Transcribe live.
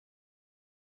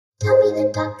Tell me the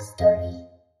duck story.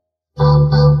 Bum,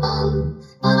 bum, bum,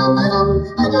 ba-dum, ba-dum.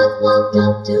 A duck walked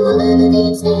up to a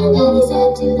lemonade stand, and he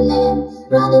said to the man,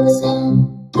 run in the sand,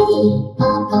 hey,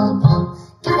 bum, bum, bum,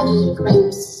 got any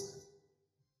grapes?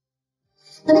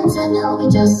 The man said, no,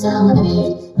 we just sell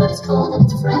lemonade, but it's cold and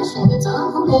it's fresh and it's all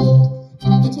homemade.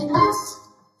 Can I get you a glass?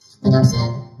 The duck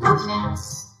said, I'll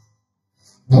pass.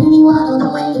 Then he waddled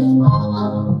away, waddle,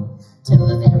 waddle, till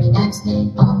the very next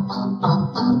day, bum, bum, bum,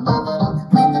 bum, bum, bum.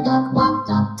 When the duck walked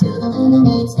up to the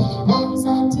lemonade stand, and he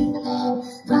said to the man,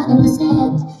 run in the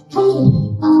sand, hey,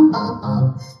 bum, bum,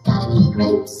 bum, got any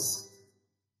grapes?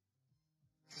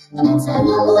 The man said,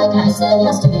 no, like I said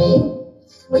yesterday,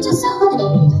 we just sell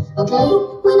lemonade, okay?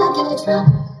 We're not gonna try.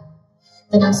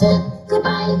 The duck said,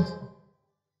 goodbye.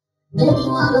 Then he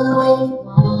waddled away,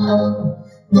 waddle, waddle.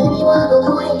 Then he waddled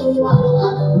away, waddle,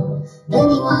 waddle. Then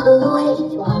he waddled away,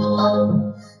 waddle,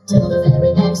 waddle, till the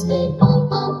very next day, bum,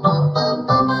 bum, bum, bum,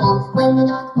 bum, bum. When the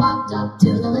duck walked up to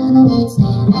the lemonade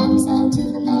stand, and he said to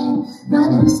the man,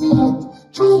 run in the sand,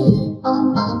 hey,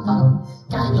 bum, bum, bum,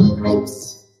 got any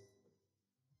grapes?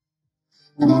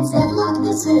 The man said, look,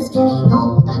 this is getting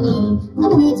old. I mean,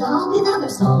 lemonade's all we've ever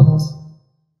sold.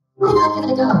 We're not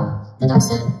gonna go. The duck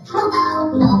said, hell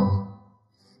no, no.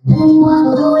 Then he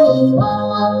waddled away, waddle,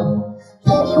 waddle.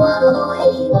 Then he waddled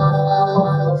away, waddle, waddle,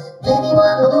 waddle. Then he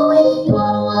waddled away,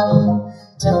 waddle, waddle,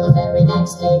 till the very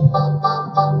next day, bum,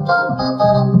 bum, bum, bum, bum,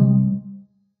 bum.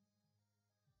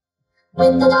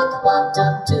 When the duck walked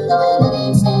up to the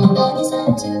lemonade stand, and he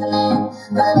said to the man,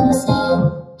 run in the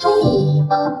stand, hey,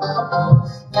 bum, bum, bum,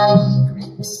 got any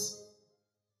grapes?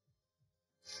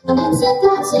 The man said,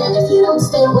 that's it, if you don't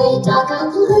stay away, duck,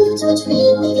 I'll glue you to a tree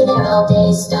and leave you there all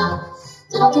day, stop.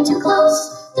 Don't get too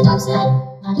close, the duck said,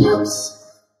 adios.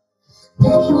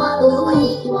 Then he waddled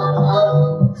away, waddle,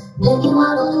 waddle. Then he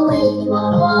waddled away,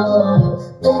 waddle, waddle, waddle.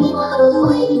 Then he waddled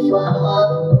away, waddle,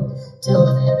 waddle, till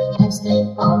the very next day,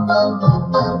 bum, bum,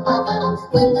 bum, bum, bum, bum.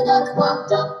 When the duck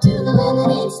walked up to the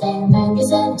lemonade stand, and he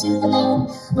said to the man,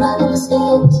 run in the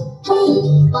stand,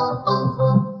 hey, bum, bum,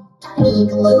 bum, got any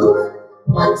glue?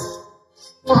 What?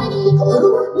 Got any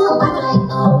glue? No, why would I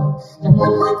know? And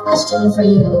one more question for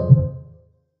you.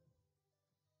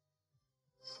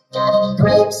 Got any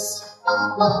grapes?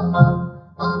 Bum, bum,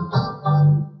 bum, bum, bum,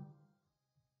 bum.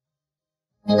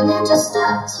 And the man just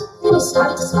stopped, and he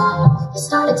started to smile. He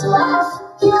started to laugh.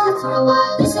 He laughed for a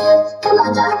while. He said, come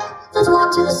on, duck, let's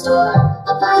walk to the store.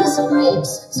 I'll buy you some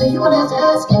grapes, so you won't have to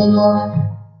ask anymore.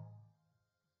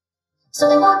 So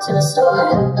they walked to the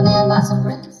store, and the man bought some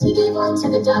grapes. He gave one to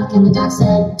the duck, and the duck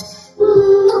said,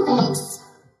 no thanks.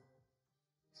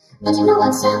 But you know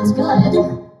what sounds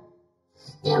good?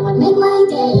 It would make my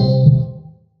day.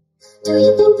 Do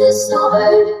you think this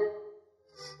store?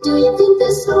 Do you think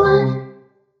this store?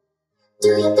 Do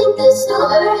you think this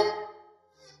store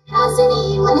has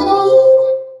any lemonade?